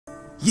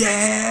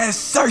Yes,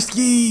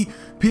 Sirski!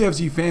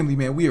 PFG family,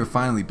 man, we are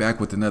finally back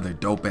with another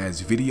dope ass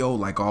video.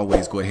 Like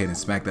always, go ahead and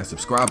smack that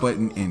subscribe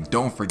button and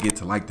don't forget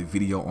to like the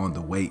video on the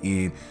way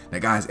in. Now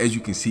guys, as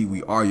you can see,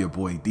 we are your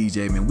boy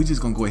DJ, man. We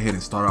just gonna go ahead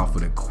and start off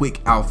with a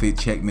quick outfit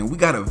check, man. We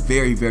got a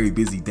very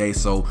busy day,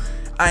 so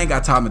I ain't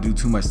got time to do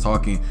too much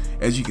talking.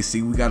 As you can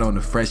see, we got on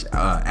the fresh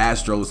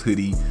Astros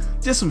hoodie,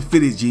 just some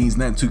fitted jeans,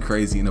 nothing too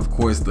crazy, and of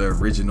course the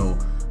original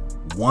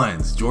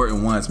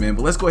Jordan 1s, man.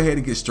 But let's go ahead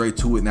and get straight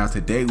to it. Now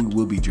today we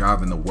will be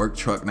driving the work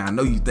truck. Now I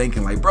know you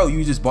thinking like, bro,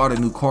 you just bought a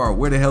new car,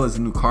 where the hell is the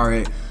new car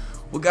at?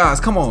 Well guys,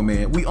 come on,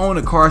 man, we own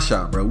a car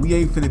shop, bro. We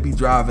ain't finna be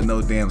driving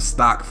no damn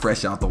stock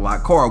fresh out the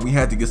lot car. We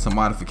had to get some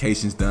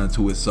modifications done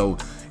to it, so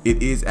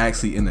it is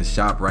actually in the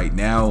shop right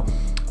now.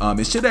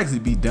 It should actually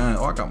be done.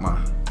 Oh, I got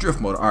my drift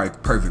motor. All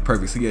right,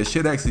 perfect. So yeah, it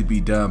should actually be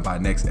done by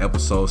next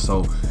episode,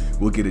 so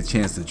we'll get a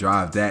chance to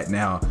drive that.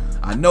 Now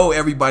I know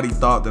everybody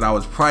thought that I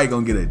was probably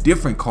gonna get a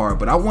different car,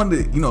 but I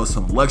wanted, you know,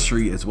 some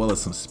luxury as well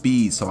as some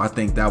speed, so I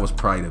think that was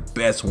probably the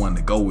best one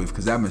to go with,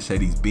 because that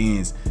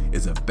Mercedes-Benz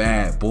is a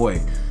bad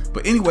boy.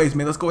 But anyways,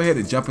 man, let's go ahead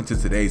and jump into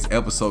today's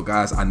episode,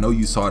 guys. I know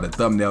you saw the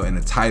thumbnail and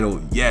the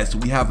title. Yes,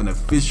 we have an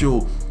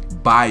official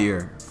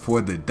buyer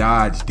for the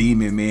Dodge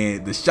Demon,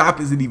 man. The shop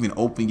isn't even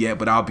open yet,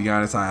 but I'll be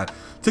honest, I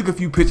took a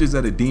few pictures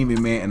of the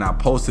Demon, man, and I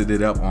posted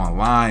it up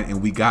online,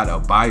 and we got a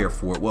buyer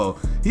for it. Well,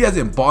 he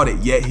hasn't bought it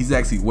yet. He's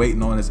actually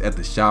waiting on us at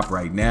the shop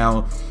right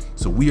now,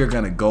 so we are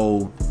gonna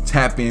go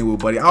tap in with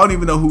buddy. I don't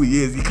even know who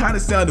he is. He kind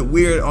of sounded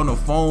weird on the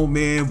phone,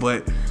 man,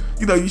 but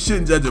you know, you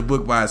shouldn't judge a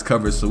book by its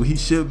cover, so he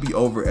should be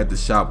over at the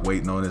shop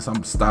waiting on us.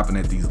 I'm stopping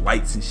at these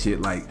lights and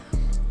shit like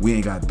we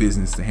ain't got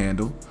business to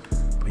handle.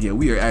 But yeah,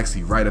 we are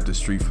actually right up the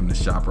street from the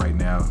shop right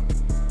now.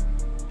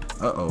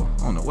 Uh-oh,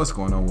 I don't know what's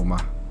going on with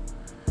my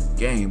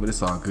game, but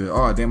it's all good.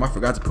 Oh damn, I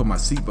forgot to put my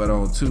seatbelt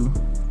on too.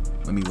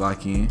 Let me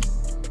lock in.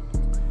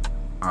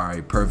 All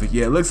right, perfect.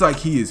 Yeah, it looks like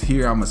he is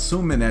here. I'm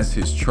assuming that's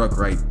his truck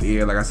right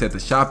there. Like I said,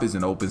 the shop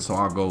isn't open, so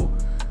I'll go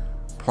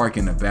park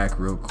in the back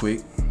real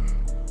quick.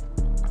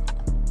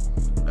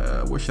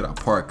 Where should I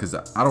park? Because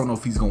I don't know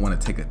if he's gonna want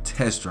to take a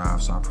test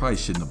drive, so I probably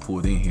shouldn't have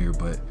pulled in here,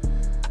 but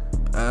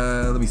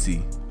let me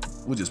see.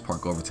 We'll just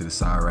park over to the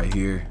side right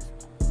here.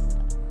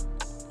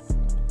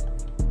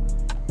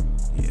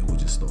 Yeah, we'll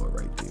just throw it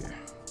right there.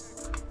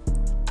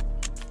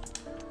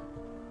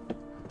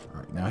 All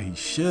right, now he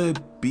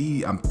should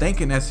be, I'm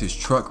thinking that's his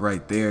truck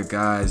right there,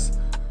 guys.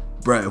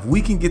 Bruh, if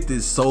we can get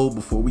this sold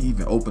before we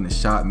even open the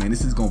shop, man,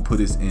 this is gonna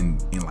put us in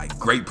like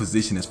great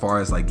position as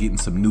far as like getting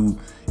some new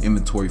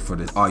inventory for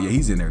this. Oh yeah,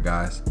 he's in there,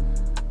 guys.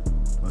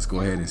 Let's go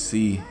ahead and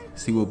see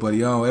what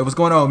buddy on. Hey, what's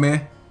going on,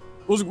 man?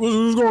 What's going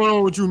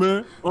on with you,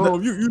 man?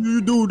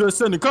 You dude that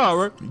sent the car,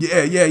 right?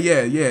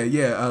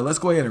 Yeah. Let's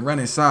go ahead and run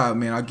inside,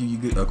 man. I'll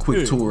give you a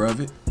quick tour of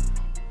it.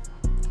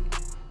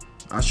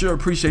 I sure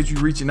appreciate you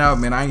reaching out,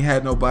 man. I ain't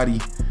had nobody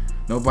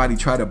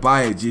try to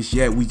buy it just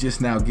yet. We just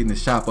now getting the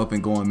shop up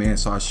and going, man.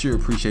 So I sure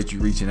appreciate you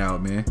reaching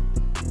out, man.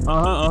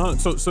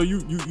 So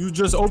you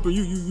just open,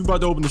 you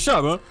about to open the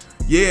shop, huh?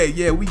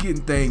 Yeah, we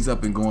getting things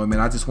up and going, man.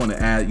 I just want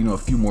to add, you know, a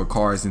few more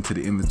cars into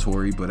the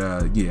inventory, but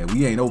yeah,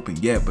 we ain't open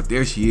yet, but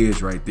there she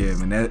is right there,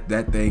 man.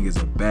 That thing is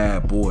a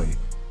bad boy.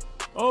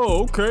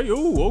 Oh, okay.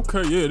 Oh,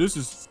 okay. Yeah, this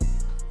is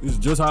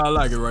just how I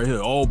like it right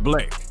here, all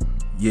black.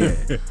 Yeah.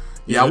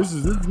 Yeah, this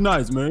is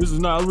nice, man. This is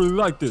nice. I really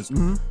like this.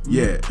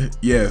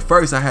 Yeah.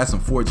 First, I had some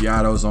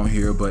Forgiatos on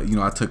here, but you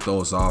know, I took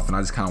those off, and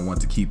I just kind of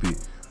want to keep it,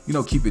 you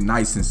know, keep it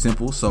nice and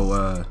simple.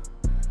 So,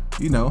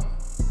 you know,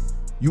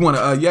 you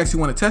actually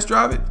want to test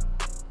drive it?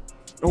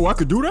 Oh, I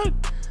could do that?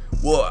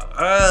 Well,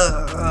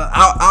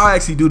 I'll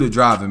actually do the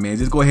driving, man.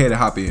 Just go ahead and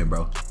hop in,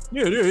 bro.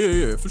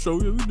 Yeah, for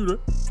sure. Yeah, we can do that.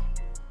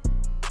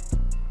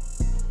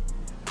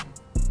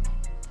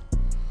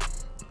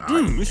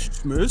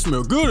 It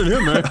smell good in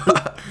here, man.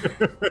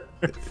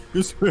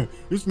 it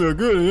smell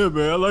good in here,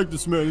 man. I like the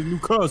smell. The new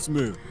car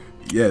smell.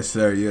 Yes,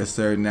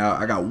 sir. Now,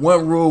 I got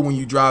one rule when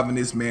you driving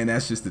this, man.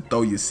 That's just to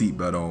throw your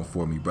seatbelt on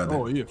for me, brother.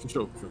 Oh, yeah, for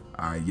sure.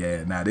 All right,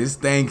 yeah. Now, this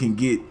thing can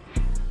get,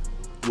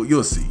 well,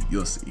 you'll see.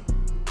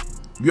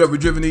 You ever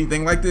driven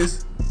anything like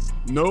this?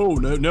 No,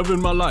 never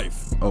in my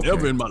life. Okay.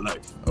 Never in my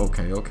life.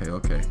 Okay.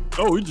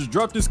 Oh, he just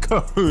dropped his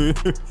car.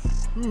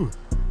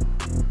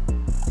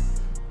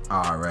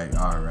 All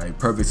right,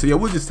 perfect. So yeah,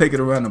 we'll just take it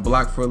around the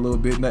block for a little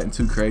bit. Nothing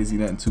too crazy.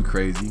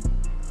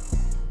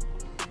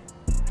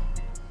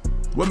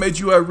 What made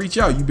you reach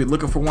out? You been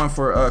looking for one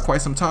for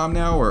quite some time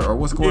now, or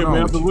what's going on?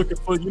 Man, I've been looking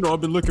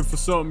for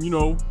something,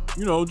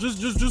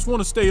 just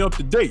want to stay up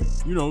to date.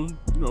 I'm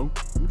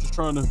just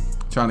trying to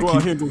go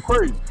out here and go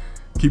crazy.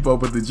 Keep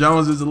up with the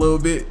Joneses a little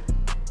bit.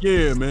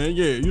 Yeah, man.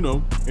 Yeah,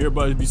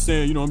 everybody be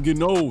saying, I'm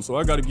getting old, so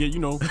I got to get,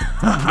 all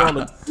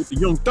the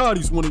young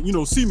thotties want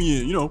to, see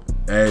me in,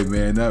 Hey,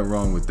 man, nothing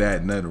wrong with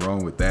that. Nothing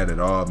wrong with that at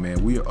all,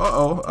 man. We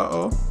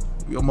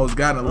we almost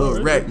got a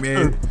little wreck,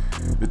 man.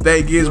 The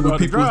thing is, when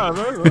people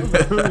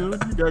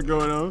what you got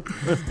going on?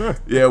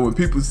 Yeah, when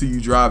people see you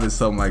driving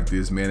something like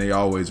this, man, they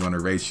always want to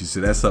race you.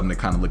 So that's something to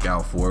kind of look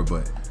out for.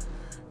 But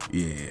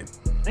Yeah.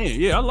 Man,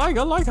 yeah, I like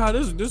how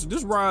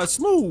this ride's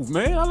smooth,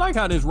 man. I like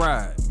how this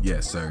ride.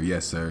 Yes, sir.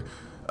 Yes, sir.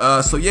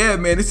 So yeah,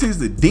 man, this is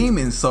the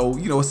Demon. So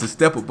you know, it's a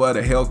step above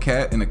the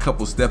Hellcat and a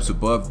couple steps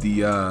above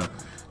the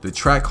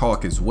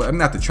Trackhawk as well.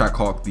 Not the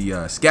Trackhawk,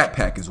 the Scat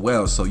Pack as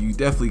well. So you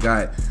definitely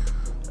got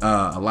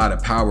a lot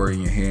of power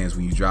in your hands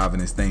when you're driving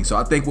this thing. So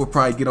I think we'll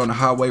probably get on the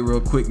highway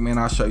real quick, man.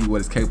 I'll show you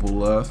what it's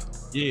capable of.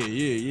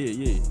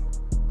 Yeah.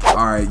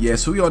 All right, yeah.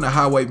 So we on the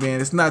highway, man.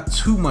 It's not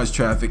too much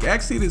traffic.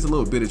 Actually, there's a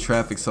little bit of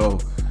traffic. So,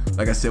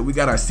 like I said, we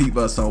got our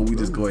seatbelts on. We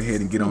just go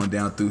ahead and get on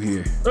down through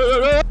here.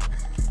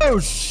 Oh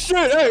shit!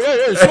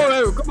 Hey, slow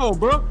down. Come on,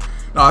 bro.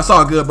 No, it's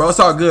all good, bro. It's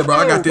all good, bro.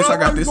 I got this. Bro, I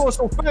got this. Why you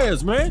going so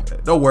fast, man?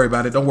 Don't worry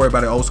about it. Don't worry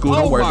about it, old school.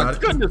 Don't worry about it.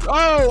 Oh my goodness!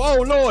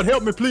 Oh Lord,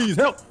 help me, please,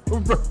 help,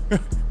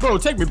 bro.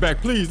 Take me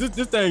back, please.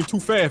 This thing too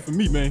fast for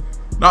me, man.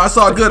 No, it's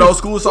all good, old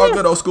school. It's all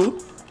good, old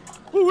school.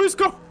 Ooh, it's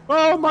go.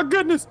 Oh my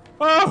goodness.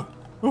 Oh.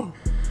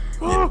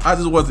 Yeah, I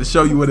just wanted to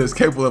show you what it's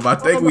capable of. I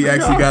think we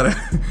actually got a.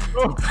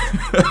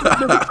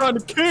 Trying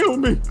to kill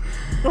me.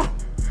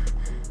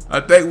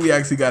 I think we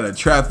actually got a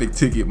traffic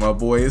ticket, my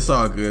boy. It's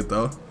all good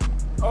though.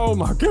 Oh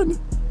my goodness.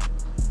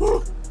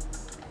 Oh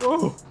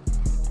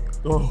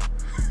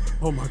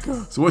my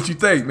God. So what you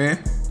think,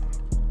 man?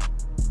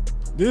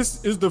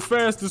 This is the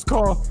fastest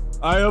car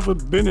I ever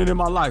been in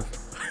my life.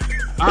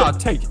 I'll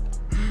take it.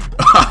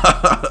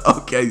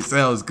 Okay,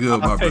 sounds good,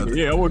 my brother.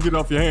 Yeah, I won't get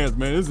off your hands,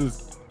 man. This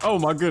is. Oh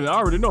my goodness, I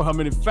already know how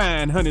many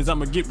fine honeys I'm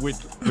gonna get with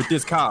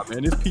this car,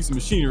 man. This piece of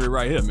machinery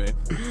right here, man.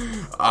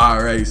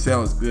 All right,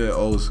 sounds good,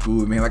 old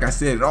school, man. Like I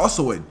said,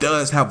 it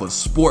does have a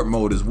sport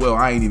mode as well.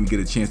 I ain't even get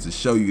a chance to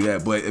show you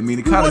that, but I mean,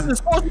 it kind of.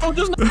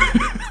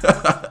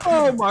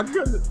 Oh my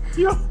goodness,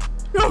 yo,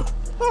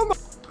 oh my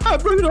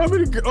God, bro, you know how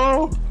many?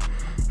 Oh,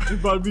 it's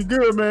about to be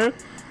good, man.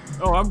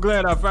 Oh, I'm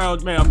glad I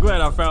found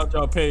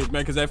y'all page,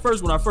 man. Cause at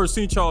first, when I first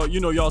seen y'all, you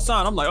know, y'all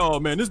sign, I'm like, oh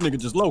man, this nigga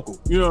just local.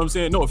 You know what I'm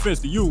saying? No offense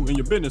to you and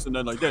your business and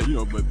nothing like that, you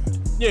know. But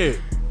yeah,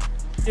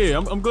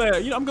 I'm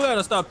glad. You know, I'm glad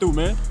I stopped through,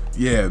 man.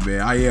 Yeah,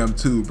 man, I am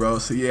too, bro.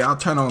 So yeah, I'll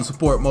turn on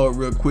support mode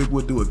real quick.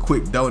 We'll do a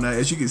quick donut.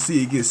 As you can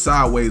see, it gets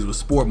sideways with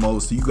sport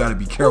mode, so you got to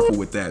be careful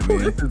with that,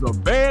 man. This is a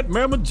bad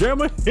mamma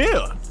jamma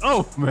here.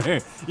 Oh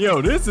man,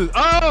 yo, this is.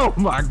 Oh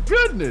my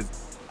goodness.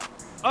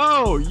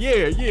 Oh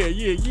yeah.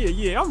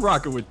 I'm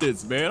rocking with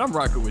this, man. I'm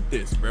rocking with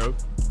this, bro.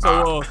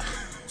 So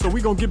so we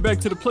gonna get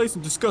back to the place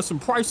and discuss some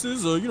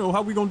prices, or you know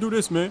how we gonna do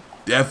this, man?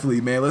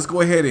 Definitely, man. Let's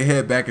go ahead and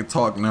head back and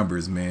talk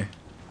numbers, man.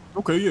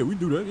 Okay, yeah, we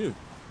do that, yeah.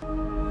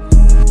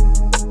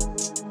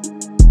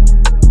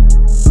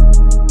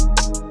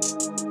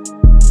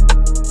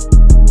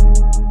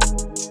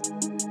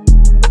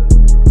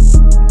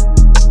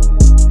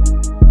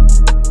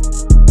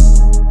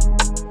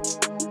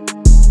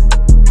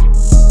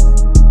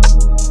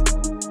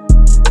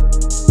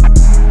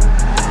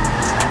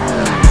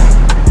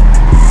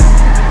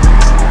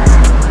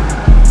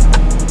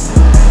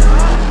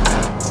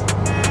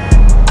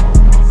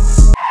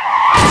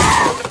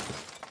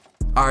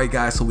 Alright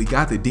guys, so we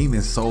got the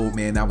Demon sold,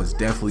 man. That was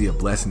definitely a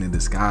blessing in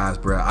disguise,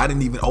 bro. I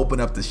didn't even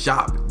open up the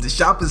shop. The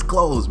shop is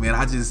closed, man.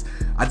 I just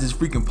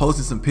freaking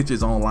posted some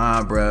pictures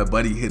online, bro.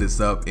 Buddy hit us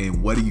up,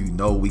 and what do you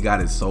know? We got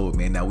it sold,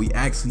 man. Now we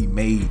actually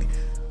made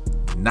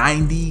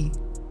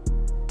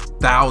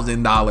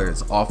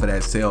 $90,000 off of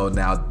that sale.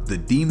 Now the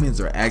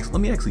Demons are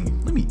actually,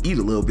 let me eat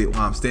a little bit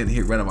while I'm standing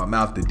here running my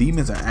mouth. The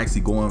Demons are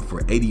actually going for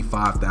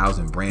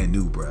 85,000 brand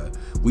new, bruh.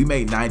 We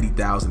made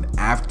 90,000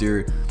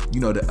 after,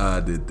 you know,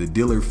 the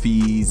dealer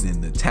fees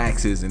and the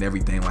taxes and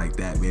everything like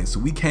that, man. So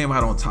we came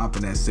out on top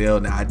in that sale.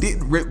 Now I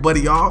didn't rip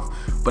Buddy off,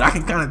 but I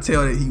can kind of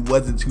tell that he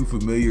wasn't too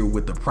familiar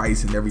with the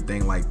price and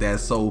everything like that.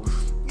 So,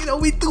 you know,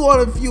 we threw on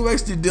a few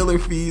extra dealer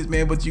fees,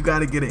 man, but you got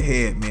to get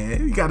ahead,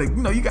 man. You got to,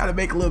 you got to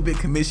make a little bit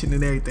commission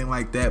and everything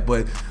like that.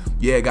 But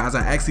yeah, guys,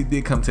 I actually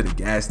did come to the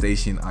gas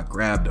station. I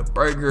grabbed a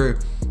burger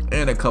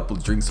and a couple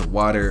drinks of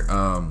water.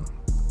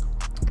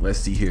 Let's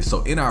see here.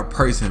 So in our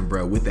person,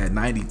 bro, with that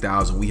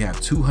 90,000, we have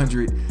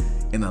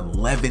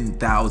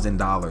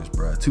 $211,000,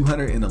 bro.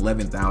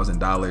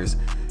 $211,000.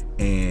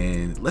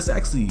 And let's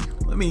actually,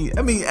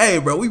 hey,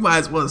 bro, we might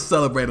as well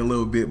celebrate a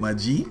little bit, my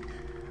G.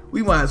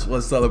 We might as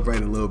well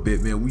celebrate a little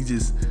bit, man. We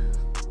just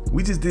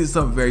did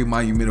something very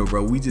monumental,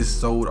 bro. We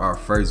just sold our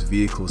first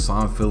vehicle, so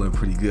I'm feeling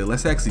pretty good.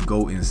 Let's actually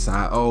go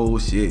inside. Oh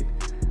shit.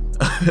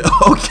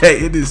 Okay,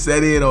 it just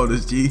set in on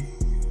us, G.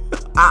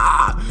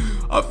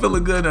 I'm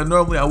feeling good. Now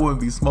normally I wouldn't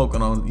be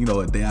smoking on, you know,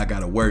 a day I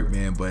gotta work,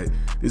 man, but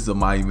this is a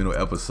monumental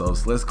episode.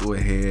 So let's go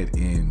ahead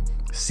and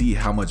see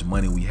how much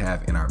money we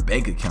have in our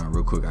bank account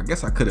real quick. I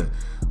guess I could have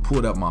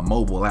pulled up my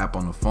mobile app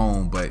on the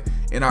phone, but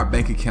in our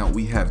bank account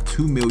we have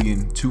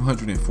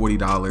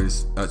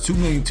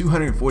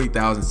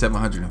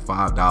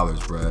 $2,240,705,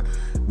 bruh.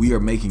 We are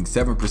making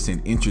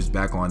 7% interest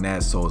back on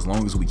that, so as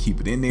long as we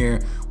keep it in there,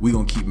 we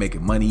gonna keep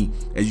making money.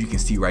 As you can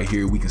see right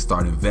here, we can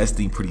start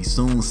investing pretty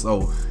soon,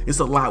 so it's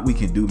a lot we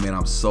can do, man.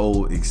 I'm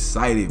so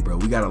excited, bro.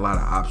 We got a lot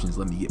of options.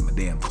 Let me get my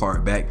damn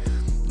card back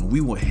and we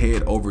will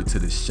head over to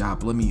the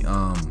shop. Let me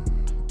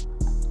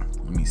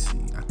see.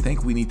 I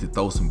think we need to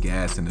throw some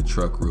gas in the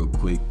truck real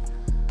quick.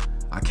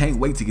 I can't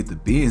wait to get the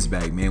Benz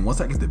back, man.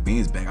 Once I get the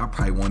Benz back, I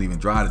probably won't even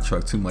drive the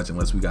truck too much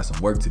unless we got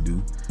some work to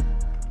do.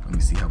 Let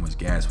me see how much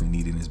gas we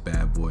need in this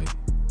bad boy.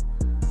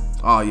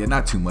 Oh yeah,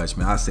 not too much,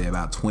 man. I say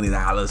about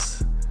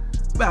 $20.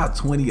 About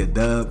 20 a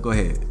dub. Go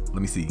ahead.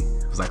 Let me see.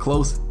 Was I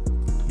close?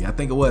 Yeah, I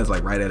think it was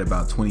like right at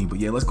about 20. But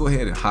yeah, let's go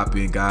ahead and hop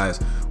in, guys.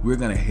 We're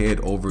gonna head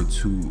over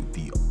to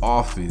the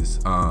office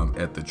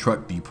at the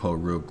truck depot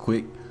real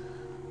quick.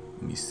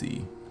 Let me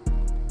see.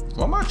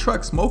 Why my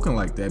truck smoking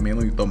like that, man?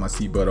 Let me throw my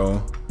seatbelt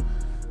on.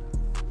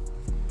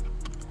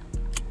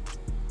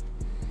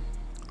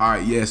 All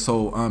right, yeah,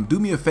 so do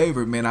me a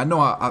favor, man. I know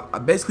I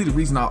basically the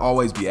reason I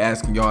always be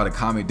asking y'all to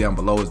comment down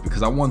below is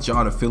because I want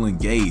y'all to feel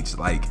engaged.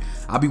 Like,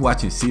 I'll be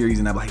watching series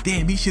and I'm like,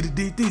 damn, he should have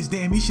did this,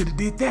 damn, he should have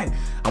did that.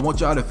 I want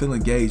y'all to feel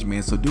engaged,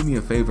 man. So do me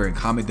a favor and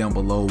comment down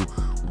below,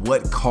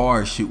 what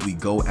car should we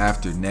go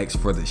after next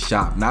for the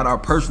shop? Not our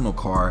personal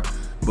car,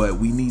 but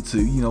we need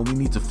to, you know, we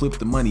need to flip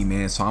the money,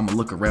 man. So I'm gonna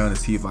look around and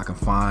see if I can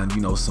find,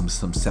 you know, some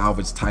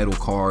salvage title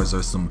cars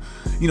or some,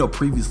 you know,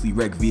 previously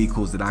wrecked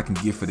vehicles that I can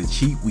get for the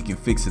cheap. We can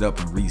fix it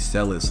up and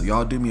resell it. So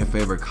y'all do me a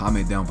favor,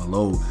 comment down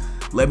below.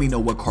 Let me know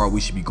what car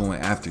we should be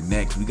going after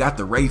next. We got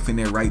the Wraith in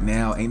there right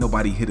now. Ain't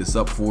nobody hit us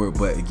up for it,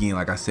 but again,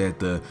 like I said,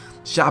 the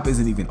shop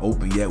isn't even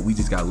open yet. We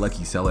just got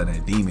lucky selling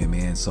that Demon,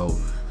 man. So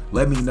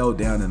let me know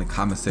down in the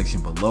comment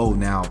section below.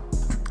 Now,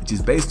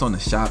 just based on the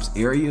shop's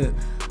area,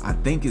 I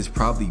think it's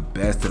probably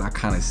best that I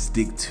kind of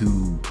stick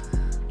to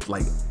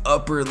like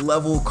upper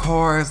level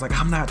cars. Like,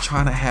 I'm not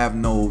trying to have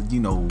no, you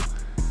know,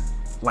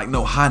 like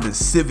no Honda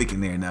Civic in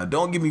there. Now,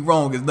 don't get me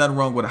wrong, there's nothing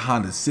wrong with a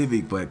Honda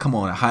Civic, but come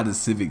on, a Honda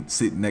Civic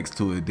sitting next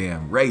to a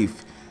damn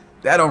Wraith,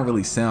 that don't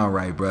really sound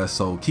right, bruh.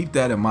 So keep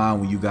that in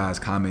mind when you guys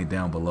comment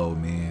down below,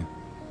 man.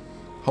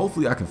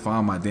 Hopefully I can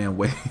find my damn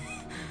way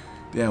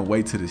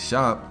to the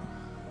shop.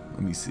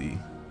 Let me see.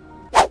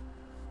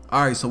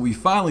 All right, so we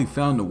finally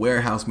found the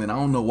warehouse, man. I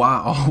don't know why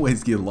I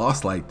always get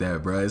lost like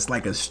that, bro. It's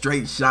like a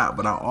straight shot,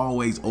 but I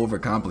always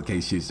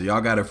overcomplicate shit. So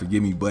y'all gotta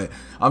forgive me, but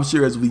I'm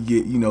sure as we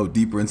get, you know,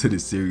 deeper into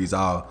this series,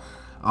 I'll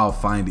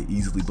find it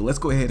easily. But let's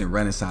go ahead and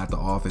run inside the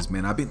office,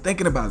 man. I've been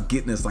thinking about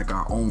getting us like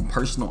our own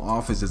personal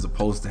office as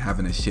opposed to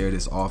having to share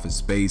this office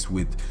space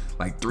with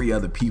like 3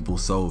 other people.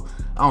 So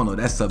I don't know,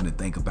 that's something to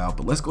think about.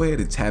 But let's go ahead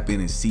and tap in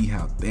and see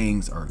how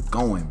things are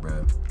going,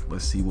 bro.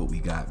 Let's see what we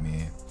got,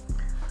 man.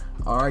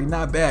 All right,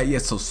 not bad. Yeah,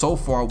 so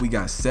far we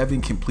got 7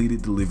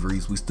 completed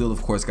deliveries. We still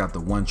of course got the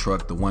 1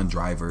 truck, the 1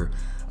 driver.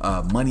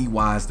 Money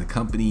wise, the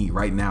company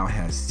right now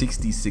has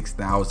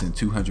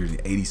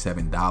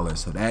 $66,287,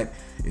 so that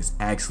is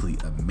actually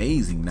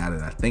amazing now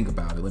that I think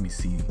about it. Let me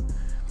see,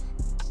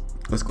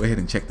 let's go ahead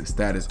and check the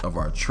status of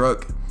our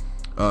truck.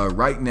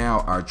 Right now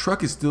our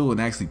truck is still in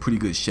actually pretty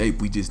good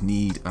shape. We just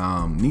need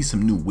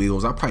some new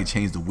wheels. I'll probably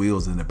change the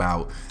wheels in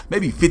about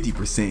maybe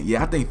 50%.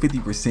 Yeah, I think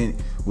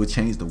 50% will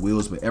change the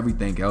wheels, but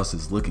everything else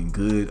is looking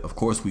good. Of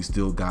course, we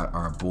still got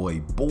our boy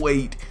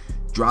Boyd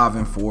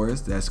driving for us.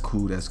 That's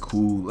cool, that's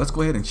cool. Let's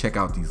go ahead and check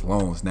out these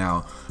loans.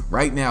 Now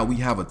right now we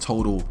have a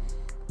total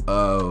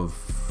of,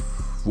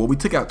 well, we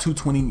took out two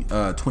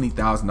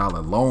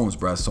 $20,000 loans,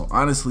 bruh. So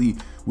honestly,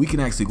 we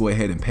can actually go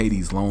ahead and pay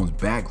these loans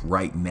back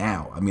right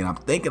now. I mean, I'm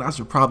thinking I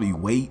should probably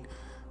wait,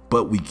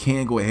 but we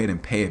can go ahead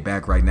and pay it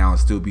back right now and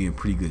still be in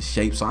pretty good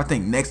shape. So I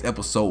think next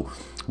episode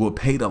we'll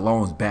pay the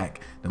loans back.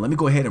 Now let me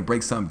go ahead and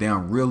break something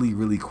down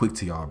really quick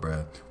to y'all,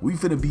 bruh. We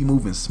finna be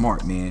moving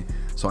smart, man.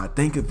 So I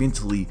think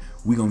eventually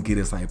we gonna get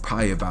us like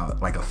probably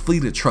about like a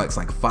fleet of trucks,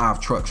 like 5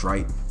 trucks,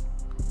 right?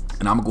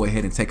 And I'm gonna go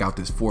ahead and take out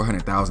this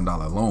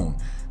 $400,000 loan.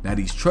 Now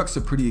these trucks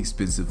are pretty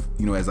expensive,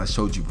 you know, as I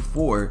showed you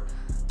before.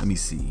 Let me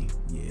see.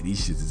 Yeah,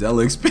 these shits is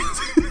hella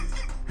expensive.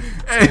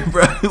 Hey,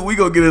 bro, we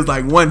gonna get us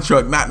like 1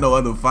 truck, not no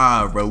other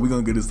 5, bro. We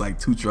gonna get us like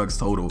 2 trucks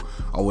total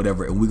or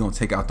whatever, and we gonna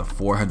take out the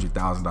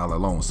 $400,000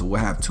 loan. So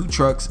we'll have 2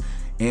 trucks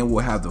and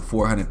we'll have the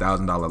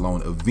 $400,000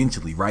 loan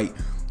eventually, right?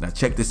 Now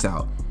check this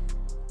out.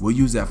 We'll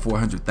use that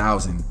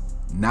 $400,000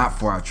 not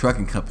for our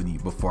trucking company,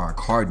 but for our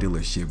car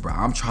dealership, bro.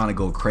 I'm trying to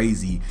go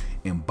crazy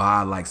and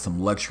buy like some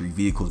luxury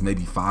vehicles,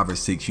 maybe 5 or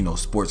 6, you know,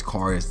 sports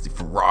cars,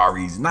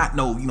 Ferraris, not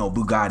no, you know,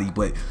 Bugatti,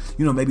 but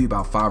you know, maybe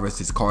about 5 or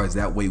 6 cars.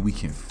 That way we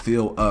can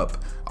fill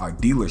up our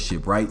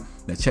dealership, right?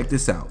 Now check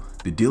this out.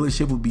 The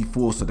dealership will be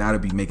full, so that'll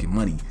be making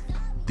money.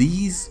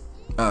 These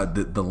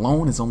the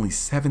loan is only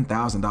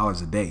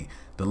 $7,000 a day.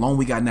 The loan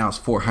we got now is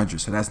 $400,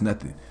 so that's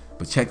nothing.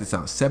 But check this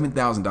out,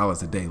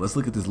 $7,000 a day. Let's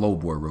look at this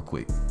load board real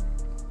quick.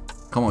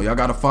 Come on, y'all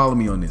gotta follow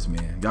me on this,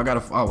 man. Y'all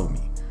gotta follow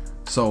me.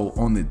 So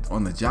on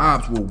the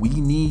jobs where we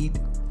need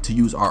to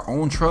use our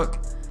own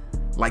truck,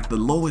 like the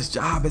lowest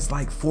job is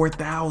like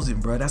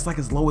 4,000, bro. That's like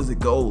as low as it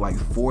go, like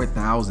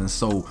 4,000.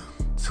 So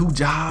 2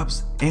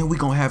 jobs, and we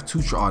gonna have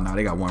 2 trucks. Oh, no,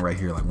 they got one right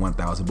here, like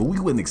 1,000. But we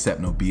wouldn't accept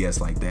no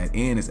BS like that,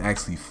 and it's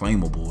actually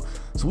flammable,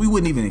 so we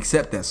wouldn't even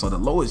accept that. So the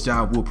lowest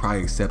job we'll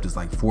probably accept is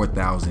like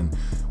 4,000.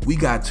 We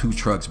got 2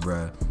 trucks,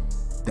 bro.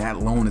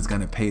 That loan is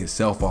gonna pay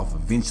itself off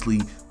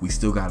eventually. We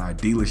still got our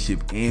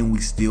dealership and we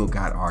still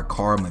got our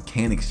car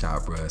mechanic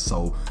shop, bruh.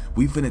 So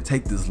we finna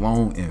take this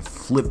loan and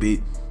flip it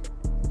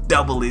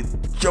double it,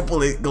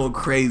 triple it, go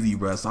crazy,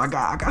 bro. So I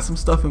got some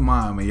stuff in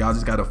mind, man. Y'all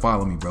just gotta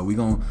follow me, bro. We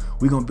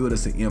gonna build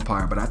us an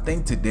empire. But I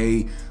think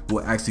today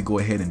we'll actually go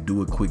ahead and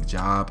do a quick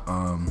job.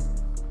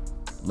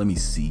 Let me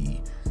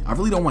see. I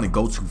really don't want to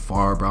go too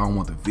far, bro. I don't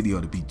want the video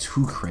to be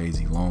too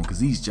crazy long because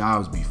these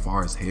jobs be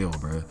far as hell,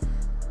 bro.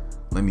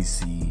 Let me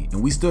see.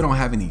 And we still don't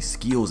have any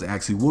skills.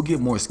 Actually, we'll get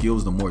more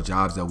skills the more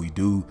jobs that we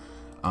do.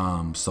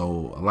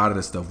 So a lot of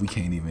the stuff we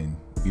can't even,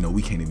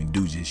 we can't even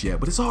do just yet.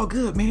 But it's all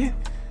good, man.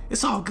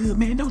 It's all good,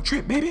 man. Don't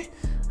trip, baby.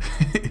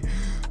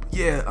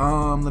 Yeah.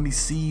 Let me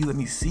see.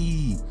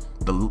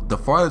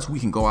 The farthest we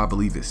can go, I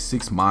believe, is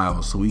 6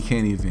 miles. So we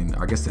can't even.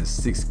 I guess that's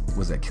 6.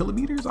 Was that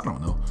kilometers? I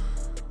don't know.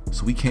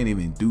 So we can't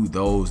even do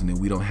those, and then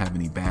we don't have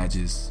any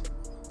badges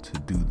to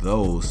do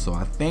those. So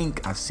I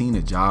think I've seen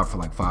a job for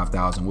like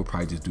 5,000. We'll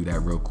probably just do that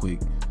real quick.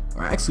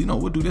 Or actually, no,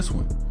 we'll do this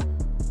one.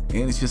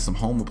 And it's just some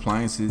home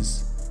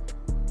appliances,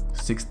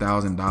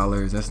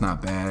 $6,000. That's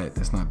not bad.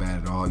 That's not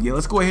bad at all. Yeah,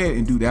 let's go ahead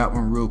and do that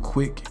one real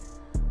quick.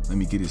 Let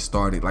me get it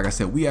started. Like I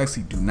said, we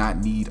actually do not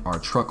need our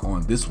truck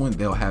on this one.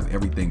 They'll have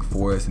everything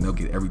for us and they'll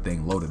get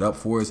everything loaded up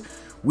for us.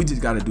 We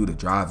just got to do the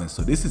driving.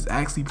 So this is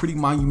actually pretty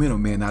monumental,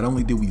 man. Not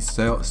only did we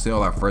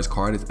sell our first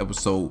car this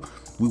episode,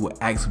 we will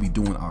actually be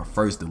doing our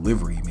first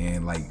delivery,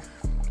 man. Like,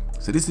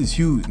 so this is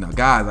huge. Now,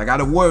 guys, I got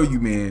to warn you,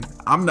 man.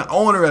 I'm the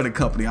owner of the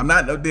company. I'm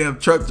not no damn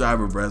truck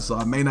driver, bro. So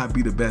I may not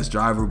be the best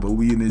driver, but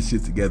we in this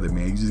shit together,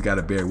 man. You just got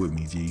to bear with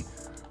me, G.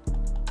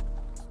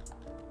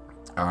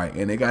 All right,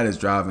 and they got us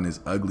driving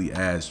this ugly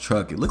ass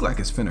truck. It looked like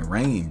it's finna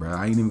rain, bro.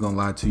 I ain't even gonna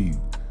lie to you.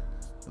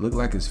 It looked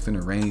like it's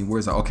finna rain.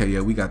 Where's that? Okay,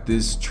 yeah, we got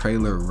this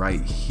trailer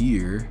right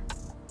here.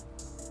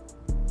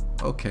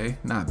 Okay,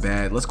 not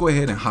bad. Let's go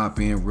ahead and hop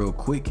in real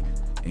quick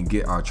and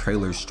get our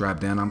trailer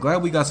strapped down. I'm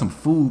glad we got some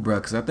food, bro,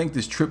 because I think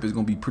this trip is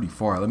gonna be pretty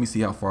far. Let me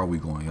see how far we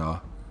going,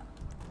 y'all.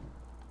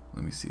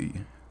 Let me see.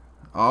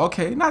 Oh,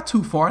 okay, not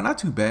too far, not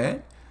too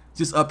bad.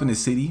 Just up in the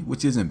city,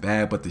 which isn't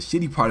bad, but the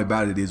shitty part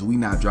about it is we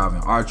not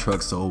driving our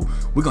truck, so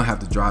we're gonna have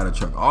to drive the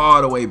truck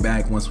all the way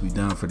back once we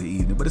done for the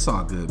evening. But it's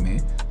all good,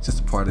 man. It's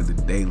just a part of the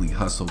daily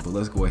hustle. But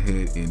let's go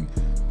ahead and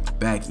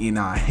back in.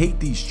 Now, I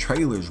hate these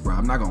trailers, bro.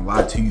 I'm not gonna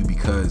lie to you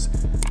because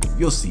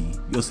you'll see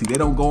they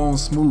don't go on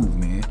smooth,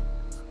 man.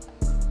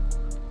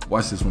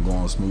 Watch this one go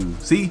on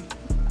smooth. See,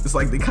 it's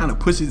like they kind of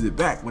pushes it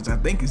back, which I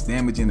think is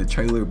damaging the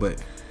trailer,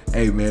 but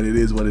hey, man, it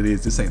is what it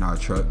is. This ain't our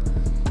truck.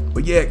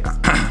 But yeah,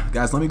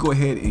 guys, let me go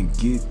ahead and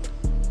get,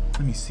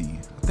 let me see.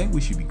 I think we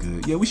should be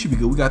good. Yeah, we should be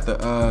good. We got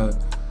the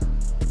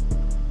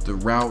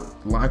route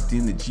locked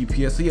in, the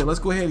GPS. So yeah, let's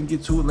go ahead and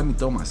get to it. Let me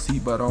throw my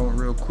seatbelt on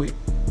real quick.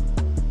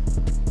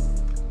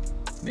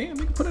 Damn,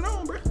 we can put it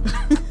on, bro.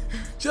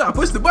 Should I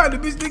push the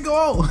button? The bitch didn't go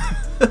on.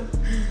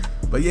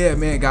 But yeah,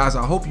 man, guys,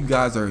 I hope you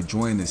guys are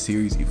enjoying the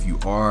series. If you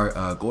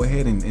are, go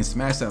ahead and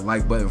smash that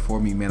like button for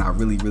me, man. I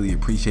really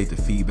appreciate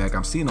the feedback.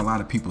 I'm seeing a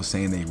lot of people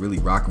saying they really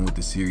rocking with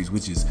the series,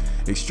 which is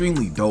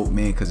extremely dope,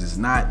 man, because it's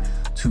not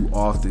too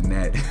often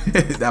that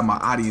that my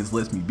audience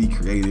lets me be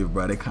creative,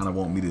 bro. They kind of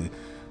want me to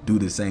do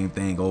the same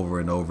thing over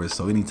and over.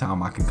 So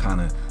anytime I can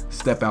kind of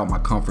step out my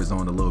comfort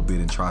zone a little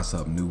bit and try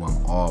something new,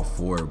 I'm all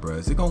for it, bro.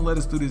 Is it gonna let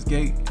us through this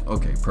gate?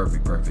 Okay,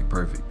 perfect.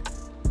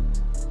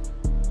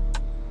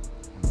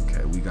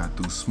 We got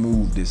through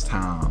smooth this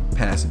time,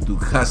 passing through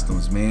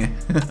customs, man.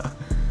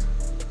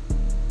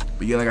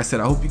 But yeah, like I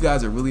said, I hope you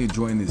guys are really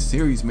enjoying this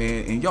series,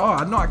 man. And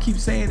y'all, I know I keep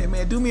saying it,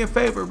 man. Do me a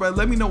favor, bro.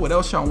 Let me know what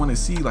else y'all want to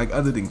see, like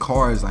other than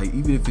cars. Like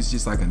even if it's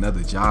just like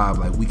another job,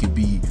 like we could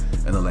be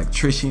an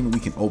electrician, we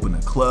can open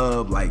a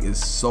club. Like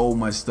it's so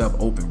much stuff.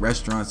 Open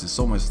restaurants. There's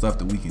so much stuff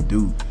that we can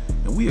do,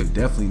 and we are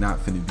definitely not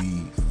finna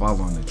be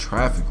following the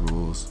traffic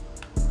rules.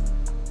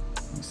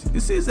 Let me see.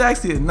 This is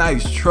actually a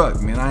nice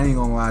truck, man. I ain't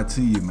gonna lie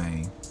to you,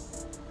 man.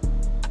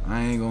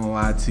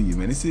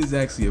 This is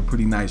actually a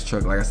pretty nice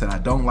truck. Like I said, I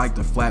don't like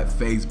the flat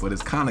face, but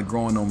it's kind of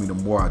growing on me the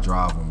more I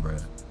drive them, bro.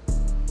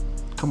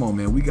 Come on,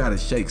 man. We got to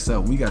shake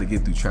something. We got to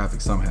get through traffic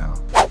somehow.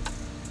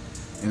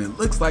 And it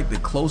looks like the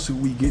closer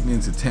we getting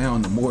into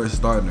town, the more it's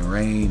starting to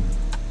rain.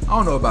 I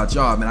don't know about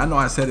y'all, man. I know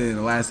I said it in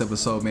the last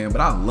episode, man, but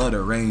I love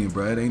the rain,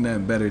 bro. It ain't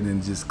nothing better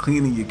than just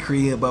cleaning your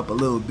crib up a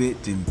little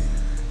bit and,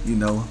 you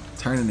know,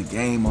 turning the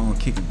game on,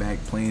 kicking back,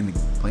 playing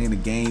the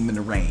game in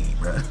the rain,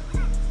 bro.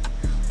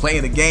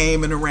 Playing the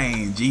game in the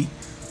rain, G.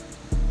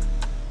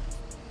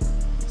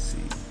 Let's see.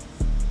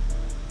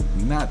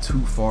 We're not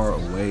too far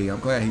away. I'm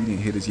glad he didn't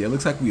hit us yet. It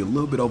looks like we're a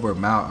little bit over a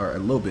mile, or a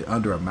little bit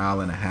under a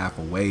mile and a half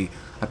away.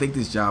 I think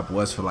this job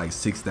was for like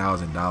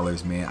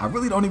 $6,000, man. I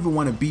really don't even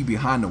want to be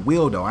behind the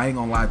wheel, though. I ain't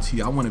gonna lie to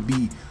you. I want to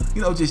be,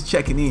 you know, just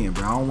checking in,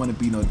 bro. I don't want to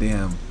be no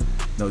damn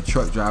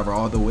truck driver.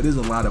 Although it is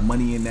a lot of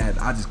money in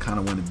that, I just kind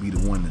of want to be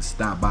the one to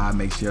stop by,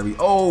 make sure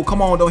oh,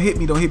 come on, don't hit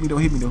me. All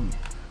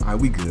right,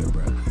 we good,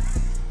 bro.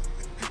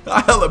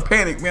 I hella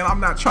panic, man. I'm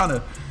not trying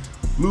to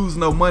lose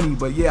no money,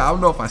 but yeah, I don't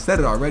know if I said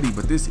it already,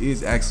 but this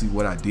is actually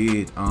what I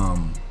did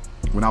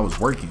when I was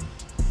working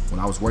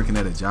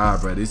at a job,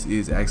 bro. This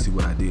is actually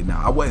what I did.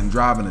 Now, I wasn't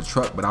driving a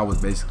truck, but I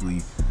was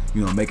basically,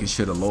 you know, making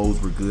sure the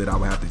loads were good. I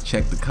would have to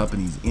check the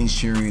company's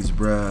insurance,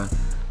 bruh.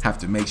 have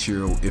to make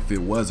sure if it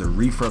was a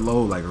reefer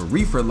load, like a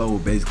reefer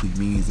load basically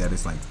means that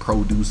it's like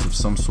produce of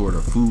some sort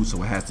of food,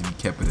 so it has to be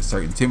kept at a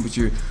certain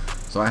temperature.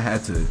 So I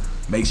had to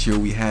make sure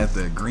we had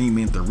the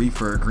agreement, the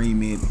reefer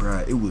agreement,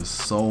 bruh. It was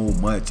so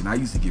much, and I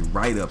used to get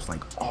write-ups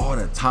like all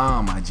the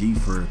time, my G,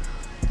 for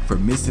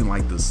missing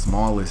like the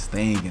smallest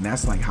thing. And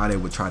that's like how they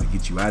would try to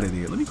get you out of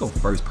there. Let me go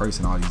first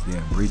person all these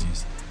damn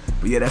bridges.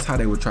 But yeah, that's how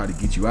they would try to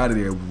get you out of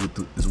there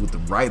with the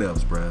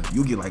write-ups, bruh.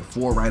 You get like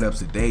 4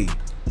 write-ups a day,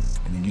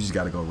 and then you just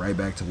gotta go right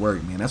back to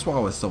work, man. That's why I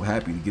was so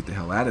happy to get the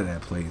hell out of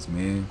that place,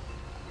 man.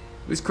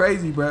 It's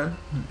crazy, bruh.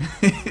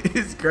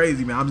 It's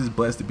crazy, man. I'm just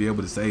blessed to be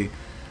able to say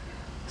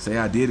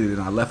I did it,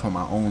 and I left on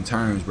my own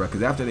terms, bruh.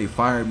 Cause after they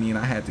fired me and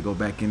I had to go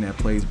back in that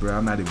place, bruh,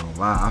 I'm not even gonna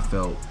lie,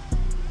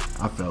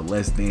 I felt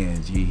less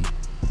than, G.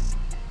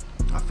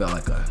 I felt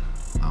like I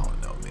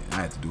don't know, man. I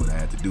had to do what I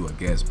had to do, I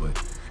guess,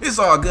 but it's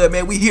all good,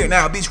 man. We here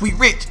now, bitch. We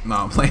rich. No,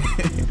 I'm playing.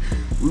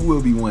 We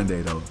will be one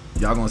day, though.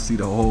 Y'all gonna see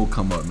the whole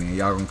come up, man.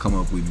 Y'all gonna come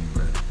up with me,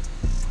 bro.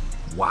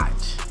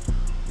 Watch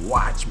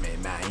me,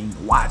 man.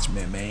 Watch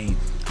me, man.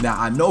 Now,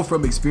 I know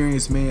from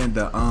experience, man,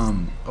 the,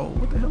 oh,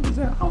 what the hell is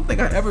that? I don't think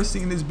I ever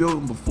seen this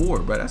building before,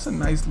 but that's a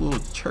nice little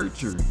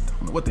church, or I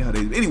don't know what the hell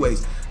it is.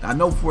 Anyways, I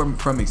know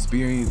from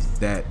experience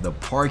that the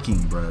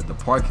parking, bro, the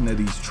parking of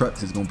these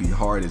trucks is gonna be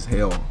hard as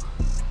hell,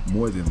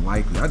 more than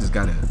likely. I just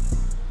got a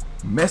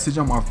message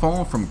on my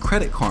phone from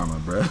Credit Karma,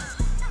 bro.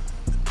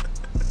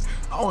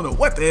 I don't know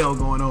what the hell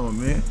going on,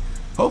 man.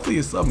 Hopefully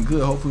it's something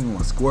good. Hopefully we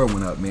want to score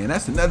one up, man.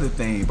 That's another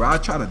thing, bro. I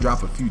try to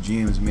drop a few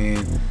gems,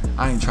 man.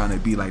 I ain't trying to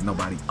be like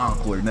nobody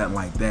uncle or nothing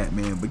like that,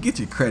 man. But get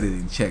your credit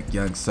in check,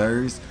 young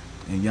sirs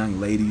and young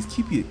ladies.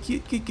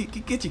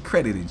 Get your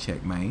credit in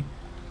check, man.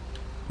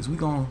 Is we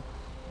gonna?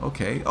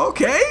 Okay.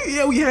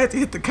 Yeah, we had to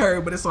hit the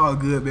curb, but it's all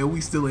good, man. We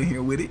still in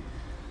here with it.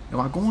 Am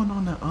I going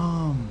on the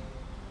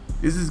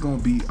This is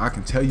gonna be. I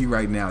can tell you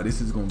right now,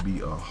 this is gonna be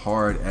a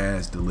hard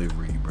ass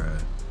delivery, bro.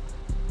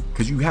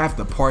 Cause you have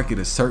to park it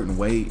a certain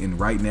way, and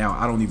right now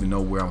I don't even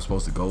know where I'm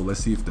supposed to go. Let's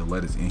see if they'll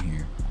let us in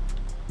here.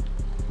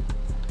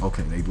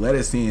 Okay, they let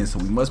us in, so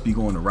we must be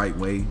going the right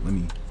way. Let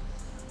me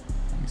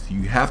see.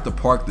 You have to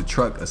park the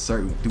truck a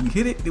certain. Did we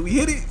hit it? Did we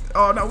hit it?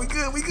 Oh no, we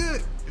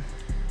good.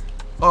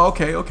 Oh,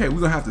 okay. We're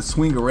gonna have to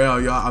swing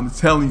around, y'all. I'm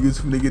telling you,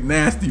 it's finna get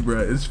nasty, bro.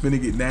 It's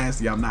finna get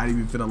nasty. I'm not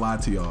even finna lie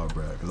to y'all,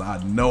 bro, cause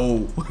I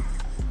know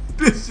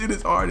this shit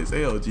is hard as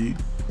hell, G.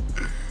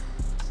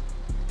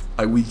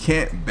 Like, we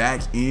can't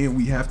back in,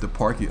 we have to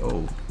park it.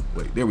 Oh,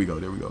 wait, there we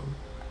go.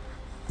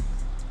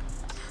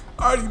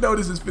 I already know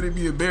this is finna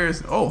be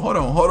embarrassing. Oh, hold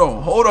on.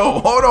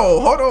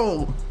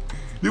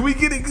 Did we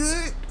get it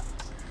good?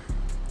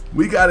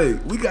 We got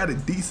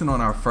it decent on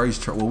our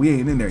first truck. Well, we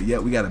ain't in there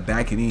yet. We gotta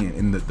back it in,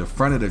 and the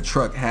front of the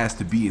truck has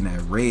to be in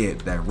that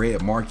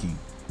red marking.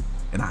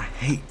 And I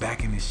hate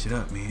backing this shit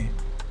up, man.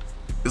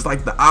 It's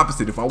like the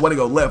opposite. If I wanna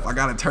go left, I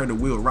gotta turn the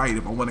wheel right.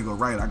 If I wanna go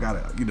right, I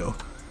gotta, you know.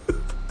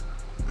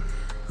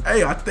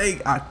 Hey, I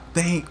think,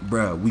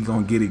 bruh, we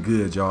gonna get it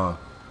good, y'all.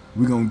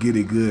 We gonna get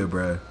it good,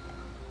 bruh.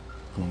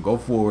 Gonna go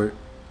forward.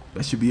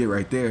 That should be it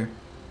right there.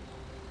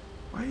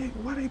 Why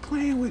they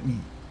playing with me?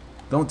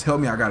 Don't tell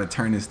me I gotta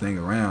turn this thing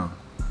around.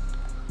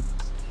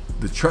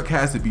 The truck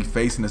has to be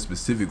facing a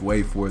specific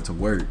way for it to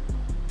work.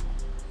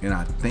 And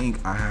I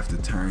think I have to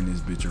turn this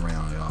bitch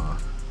around, y'all.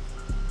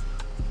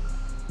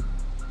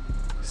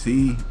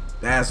 See,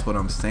 that's what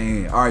I'm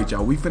saying. All right,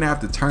 y'all, we finna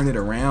have to turn it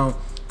around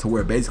to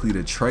where basically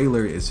the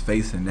trailer is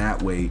facing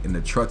that way and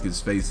the truck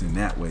is facing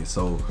that way.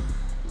 So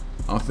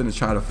I'm finna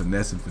try to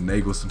finesse and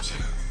finagle some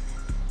shit.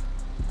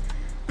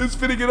 It's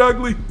finna get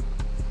ugly.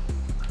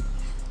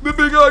 The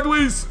big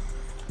uglies.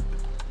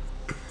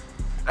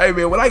 Hey,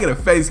 man, when I get a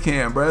face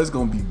cam, bro, it's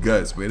gonna be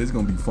guts, man. It's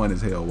gonna be fun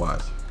as hell.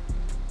 Watch.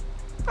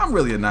 I'm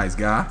really a nice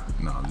guy.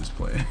 No, I'm just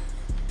playing.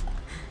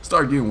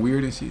 Start getting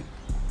weird and shit.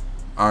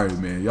 All right,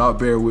 man. Y'all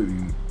bear with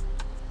me.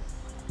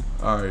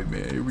 All right,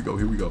 man. Here we go.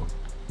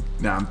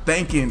 Now, I'm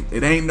thinking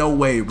it ain't no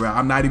way, bro.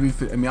 I'm not even,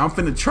 I'm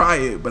finna try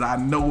it, but I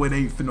know it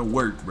ain't finna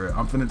work, bro.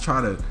 I'm finna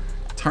try to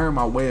turn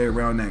my way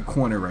around that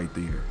corner right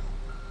there.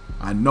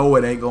 I know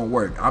it ain't gonna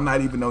work. I'm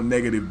not even no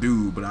negative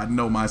dude, but I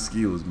know my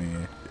skills,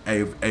 man.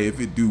 Hey, if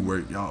it do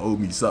work, y'all owe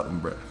me something,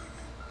 bro.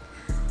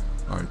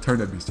 All right, turn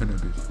that bitch.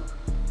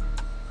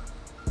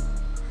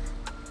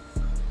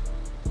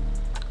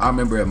 I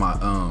remember at my,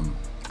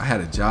 I had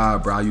a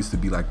job, bro. I used to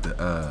be like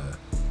the,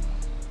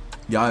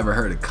 y'all ever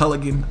heard of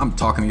Culligan? I'm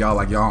talking to y'all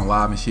like y'all on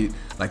live and shit.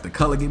 Like the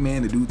Culligan,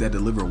 man, the dude that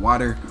delivered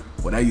water.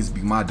 Well, that used to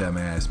be my dumb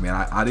ass, man.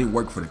 I didn't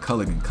work for the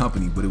Culligan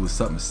company, but it was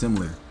something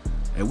similar.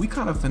 And we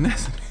kind of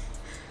finessing it.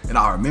 And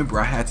I remember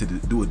I had to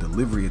do a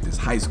delivery at this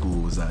high school.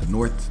 It was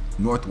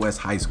Northwest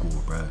High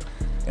School, bro.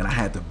 And I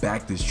had to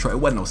back this truck. It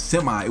wasn't no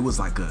semi. It was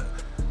like a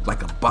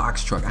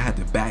box truck. I had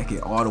to back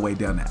it all the way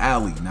down the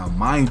alley. Now,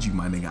 mind you,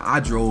 my nigga,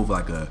 I drove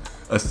like a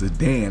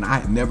sedan. I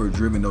had never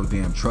driven no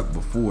damn truck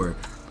before.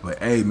 But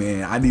hey,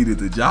 man, I needed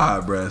the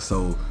job, bro.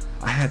 So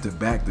I had to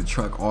back the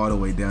truck all the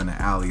way down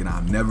the alley. And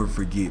I'll never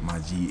forget, my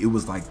G. It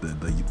was like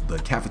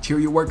the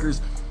cafeteria workers.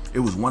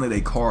 It was one of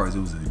their cars. It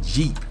was a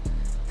Jeep.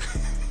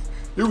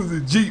 It was a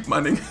Jeep, my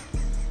nigga.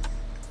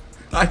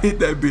 I hit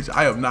that bitch.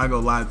 I am not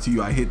gonna lie to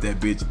you. I hit that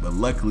bitch, but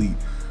luckily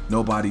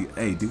nobody.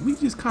 Hey, did we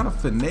just kind of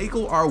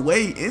finagle our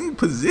way in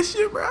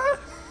position, bruh?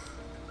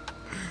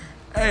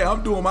 Hey,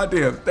 I'm doing my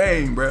damn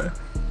thing, bruh.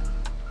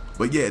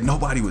 But yeah,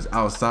 nobody was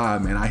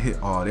outside, man. I hit,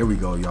 oh, there we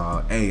go,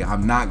 y'all. Hey,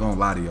 I'm not gonna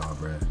lie to y'all,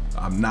 bruh.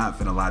 I'm not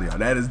finna lie to y'all.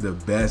 That is the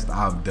best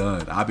I've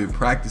done. I've been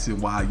practicing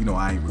while, you know,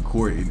 I ain't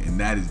recording, and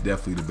that is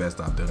definitely the best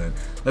I've done.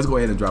 Let's go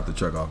ahead and drop the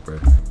truck off,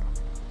 bruh.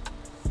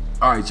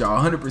 All right,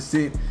 y'all,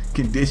 100%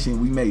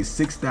 condition. We made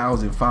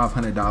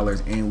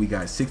 $6,500 and we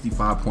got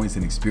 65 points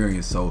in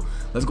experience. So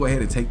let's go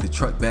ahead and take the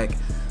truck back.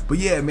 But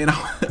yeah, man,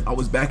 I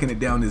was backing it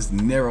down this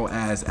narrow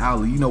ass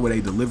alley. You know where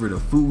they deliver the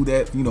food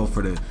at, you know,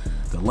 for the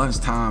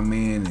lunchtime,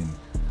 man. And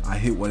I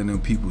hit one of them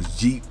people's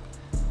Jeep.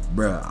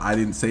 Bruh, I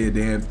didn't say a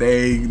damn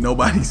thing.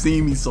 Nobody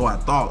seen me, so I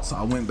thought. So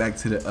I went back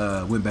to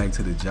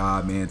the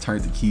job, man.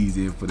 Turned the keys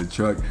in for the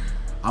truck.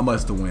 I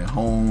must have went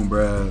home,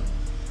 bruh.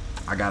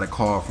 I got a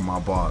call from my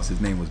boss.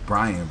 His name was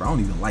Brian, bro. I don't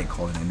even like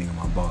calling that nigga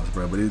my boss,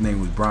 bro. But his name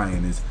was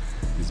Brian. This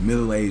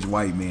middle-aged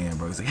white man,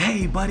 bro. He's like,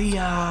 hey, buddy,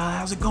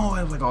 how's it going?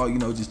 I was like, oh, you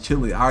know, just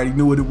chilling. I already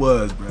knew what it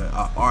was, bro.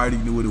 I already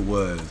knew what it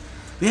was.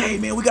 Hey,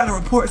 man, we got a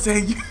report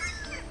saying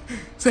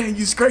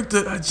you scraped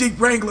a Jeep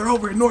Wrangler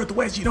over at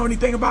Northwest. You know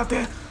anything about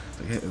that?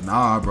 Like,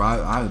 nah, bro.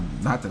 I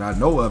not that I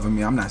know of. I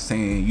mean, I'm not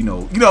saying, you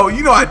know,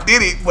 I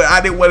did it, but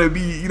I didn't want to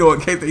be, you know,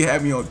 in case they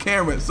had me on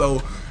camera.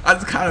 So I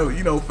just kind of,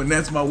 you know,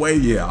 finesse my way.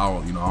 Yeah, I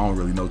don't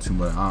really know too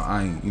much.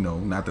 I ain't, you know,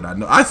 not that I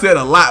know. I said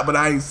a lot, but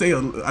I ain't say.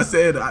 I don't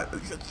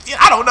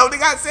know.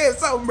 I said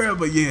something, bro.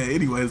 But yeah,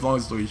 anyways, long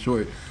story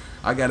short,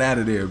 I got out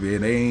of there,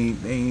 man.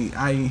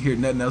 I ain't hear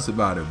nothing else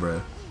about it,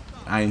 bro.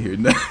 I ain't hear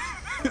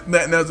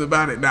nothing else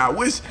about it. Now, I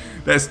wish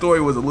that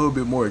story was a little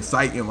bit more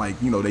exciting, like,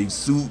 you know, they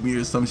sued me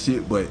or some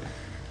shit. But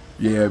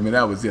yeah, man,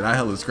 that was it. I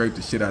hella scraped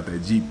the shit out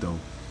that Jeep though.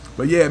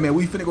 But yeah, man,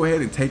 we finna go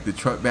ahead and take the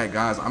truck back,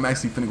 guys. I'm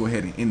actually finna go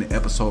ahead and end the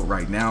episode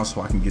right now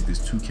so I can get this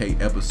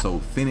 2K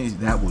episode finished.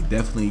 That will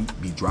definitely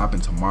be dropping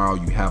tomorrow.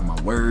 You have my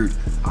word.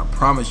 I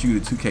promise you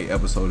the 2K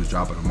episode is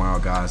dropping tomorrow,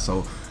 guys.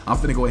 So I'm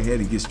finna go ahead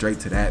and get straight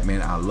to that,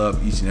 man. I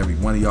love each and every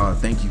one of y'all.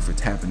 Thank you for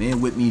tapping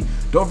in with me.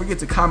 Don't forget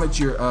to comment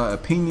your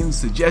opinions,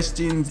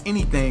 suggestions,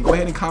 anything. Go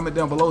ahead and comment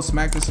down below.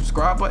 Smack the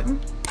subscribe button.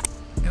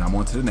 And I'm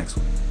on to the next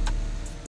one.